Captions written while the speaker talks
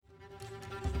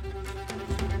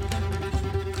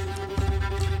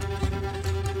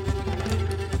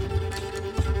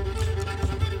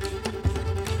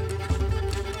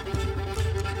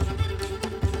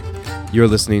You're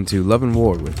listening to Love and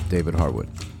War with David Harwood.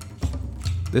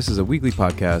 This is a weekly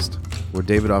podcast where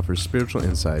David offers spiritual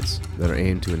insights that are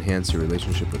aimed to enhance your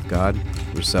relationship with God,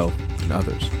 yourself, and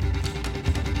others.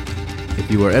 If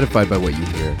you are edified by what you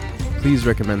hear, please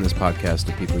recommend this podcast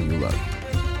to people you love.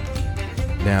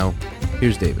 Now,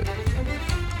 here's David.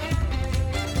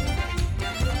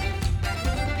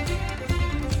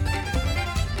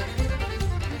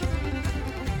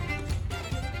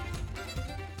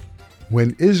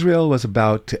 When Israel was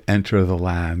about to enter the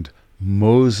land,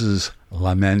 Moses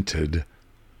lamented,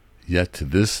 "Yet to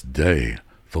this day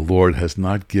the Lord has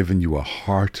not given you a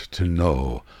heart to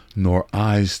know, nor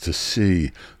eyes to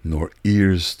see, nor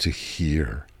ears to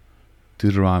hear."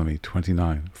 Deuteronomy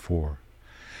 29:4.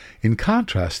 In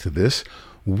contrast to this,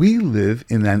 we live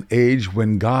in an age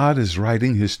when God is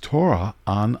writing his Torah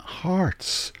on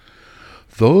hearts.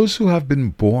 Those who have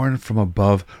been born from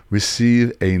above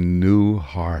receive a new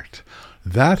heart.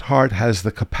 That heart has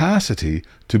the capacity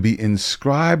to be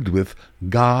inscribed with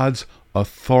God's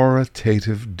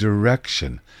authoritative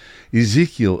direction.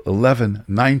 Ezekiel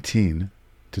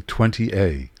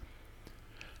 11:19-20a.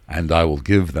 "And I will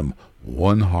give them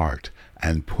one heart,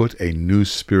 and put a new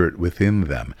spirit within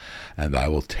them. And I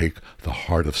will take the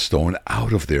heart of stone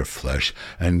out of their flesh,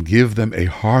 and give them a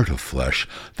heart of flesh,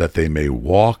 that they may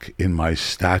walk in my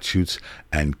statutes,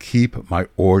 and keep my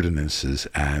ordinances,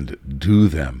 and do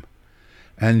them."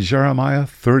 And Jeremiah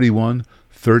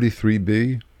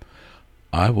 31:33b,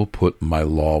 "I will put my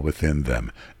law within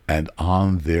them, and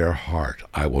on their heart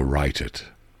I will write it."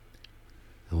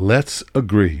 Let's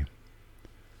agree.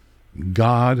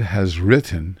 God has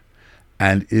written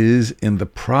and is in the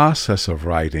process of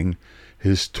writing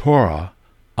his Torah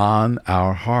on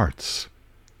our hearts.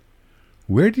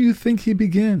 Where do you think he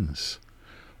begins?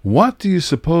 What do you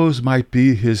suppose might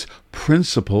be his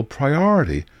principal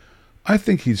priority? I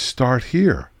think he'd start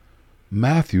here.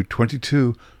 Matthew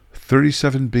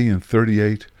 22:37b and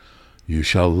 38. "You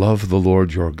shall love the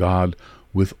Lord your God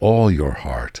with all your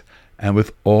heart, and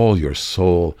with all your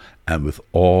soul, and with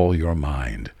all your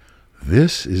mind.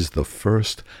 This is the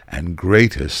first and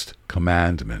greatest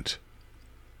commandment."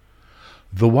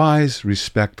 The wise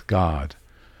respect God.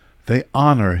 They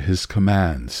honor his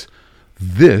commands.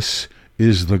 This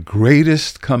is the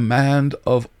greatest command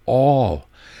of all.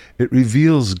 It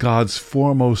reveals God's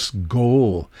foremost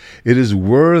goal. It is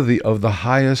worthy of the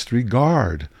highest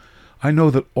regard. I know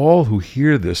that all who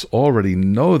hear this already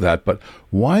know that, but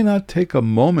why not take a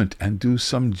moment and do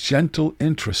some gentle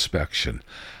introspection?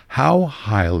 How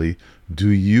highly do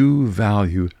you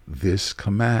value this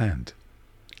command?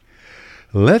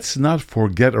 Let's not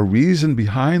forget a reason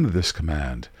behind this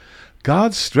command.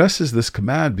 God stresses this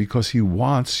command because he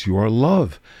wants your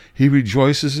love. He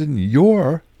rejoices in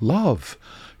your love.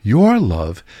 Your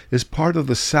love is part of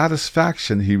the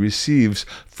satisfaction he receives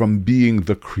from being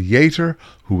the Creator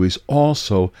who is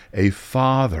also a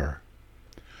Father.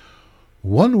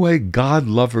 One way God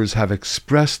lovers have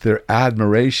expressed their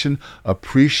admiration,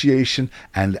 appreciation,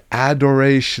 and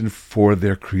adoration for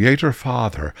their Creator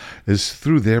Father is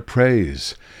through their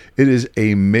praise. It is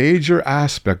a major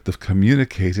aspect of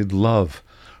communicated love.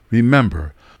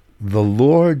 Remember, the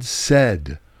Lord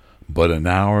said, "But an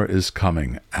hour is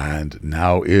coming, and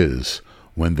now is,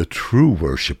 when the true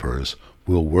worshipers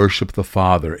will worship the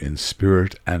Father in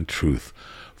spirit and truth.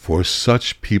 For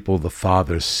such people the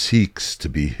Father seeks to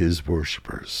be his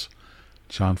worshipers."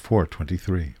 John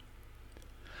 4:23.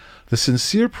 The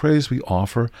sincere praise we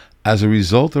offer as a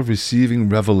result of receiving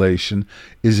revelation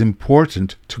is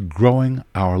important to growing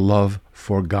our love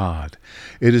for God.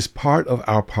 It is part of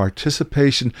our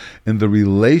participation in the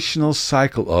relational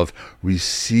cycle of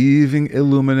receiving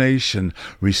illumination,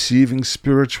 receiving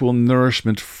spiritual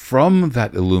nourishment from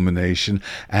that illumination,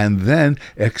 and then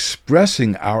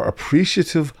expressing our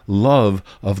appreciative love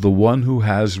of the one who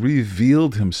has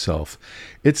revealed himself.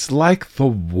 It's like the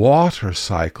water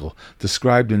cycle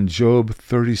described in Job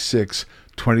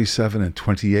 36:27 and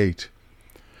 28.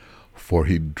 "For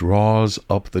he draws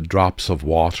up the drops of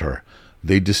water.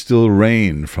 They distill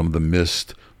rain from the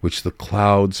mist which the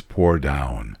clouds pour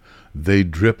down. They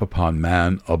drip upon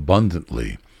man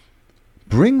abundantly."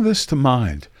 Bring this to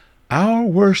mind. Our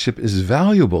worship is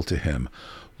valuable to him.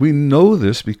 We know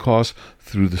this because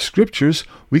through the Scriptures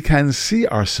we can see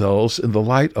ourselves in the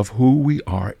light of who we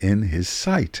are in his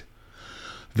sight.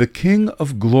 The King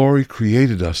of Glory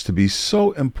created us to be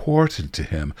so important to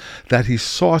him that he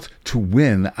sought to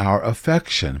win our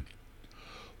affection.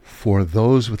 For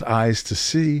those with eyes to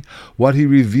see, what he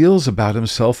reveals about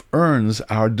himself earns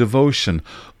our devotion.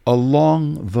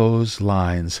 Along those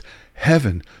lines,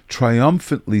 heaven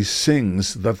triumphantly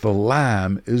sings that the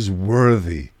Lamb is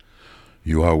worthy.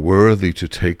 You are worthy to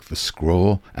take the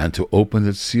scroll and to open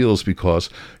its seals, because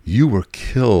you were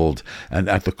killed, and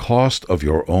at the cost of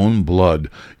your own blood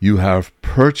you have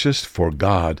purchased for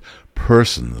God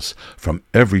persons from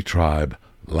every tribe,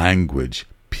 language,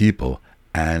 people,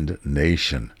 and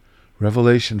nation.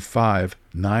 Revelation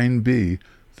 5:9b,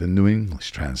 the New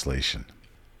English Translation.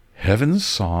 Heaven's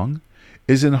song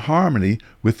is in harmony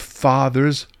with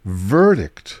Father's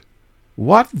verdict.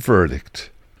 What verdict?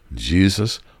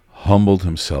 Jesus humbled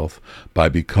himself by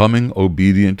becoming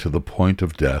obedient to the point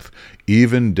of death,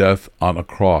 even death on a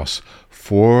cross.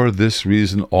 For this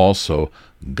reason also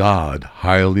God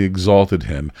highly exalted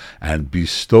him and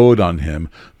bestowed on him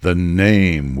the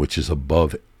name which is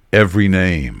above every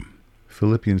name.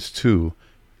 Philippians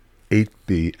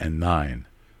 2:8b and 9.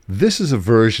 This is a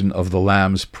version of the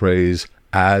Lamb's praise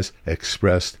as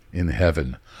expressed in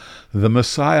heaven. The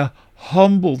Messiah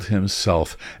humbled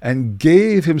himself and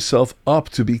gave himself up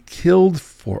to be killed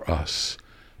for us.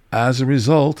 As a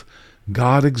result,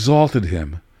 God exalted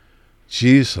him.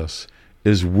 Jesus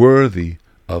is worthy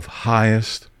of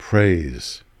highest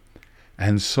praise.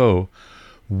 And so,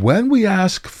 when we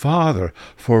ask Father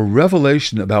for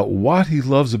revelation about what he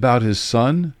loves about his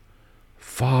Son,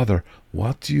 Father,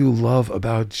 what do you love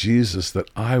about Jesus that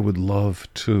I would love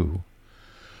too?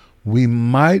 We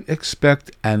might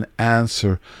expect an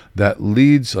answer that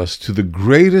leads us to the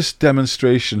greatest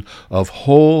demonstration of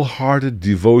wholehearted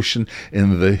devotion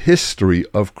in the history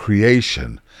of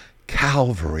creation,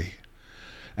 Calvary.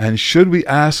 And should we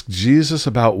ask Jesus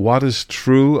about what is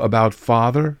true about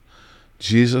Father?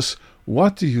 Jesus,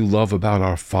 what do you love about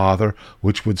our Father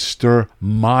which would stir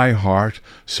my heart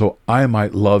so I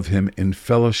might love him in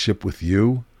fellowship with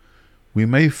you? We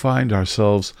may find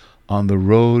ourselves on the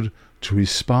road to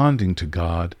responding to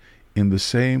God in the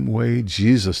same way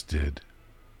Jesus did.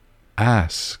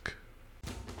 Ask.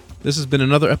 This has been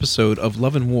another episode of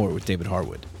Love and War with David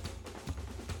Harwood.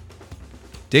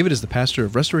 David is the pastor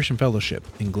of Restoration Fellowship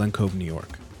in Glen Cove, New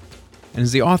York, and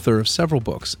is the author of several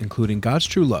books, including God's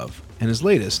True Love and his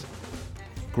latest,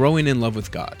 Growing in Love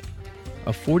with God,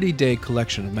 a 40-day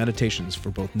collection of meditations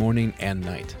for both morning and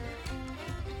night.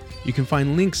 You can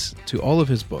find links to all of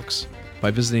his books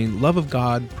by visiting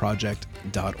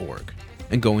loveofgodproject.org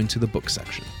and going to the book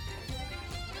section.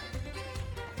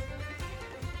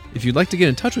 If you'd like to get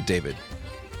in touch with David,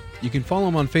 you can follow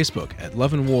him on Facebook at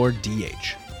Love and War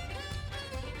DH.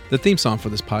 The theme song for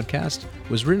this podcast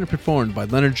was written and performed by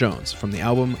Leonard Jones from the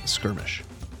album Skirmish.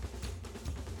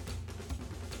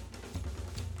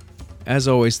 As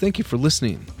always, thank you for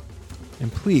listening, and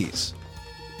please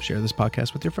share this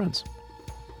podcast with your friends.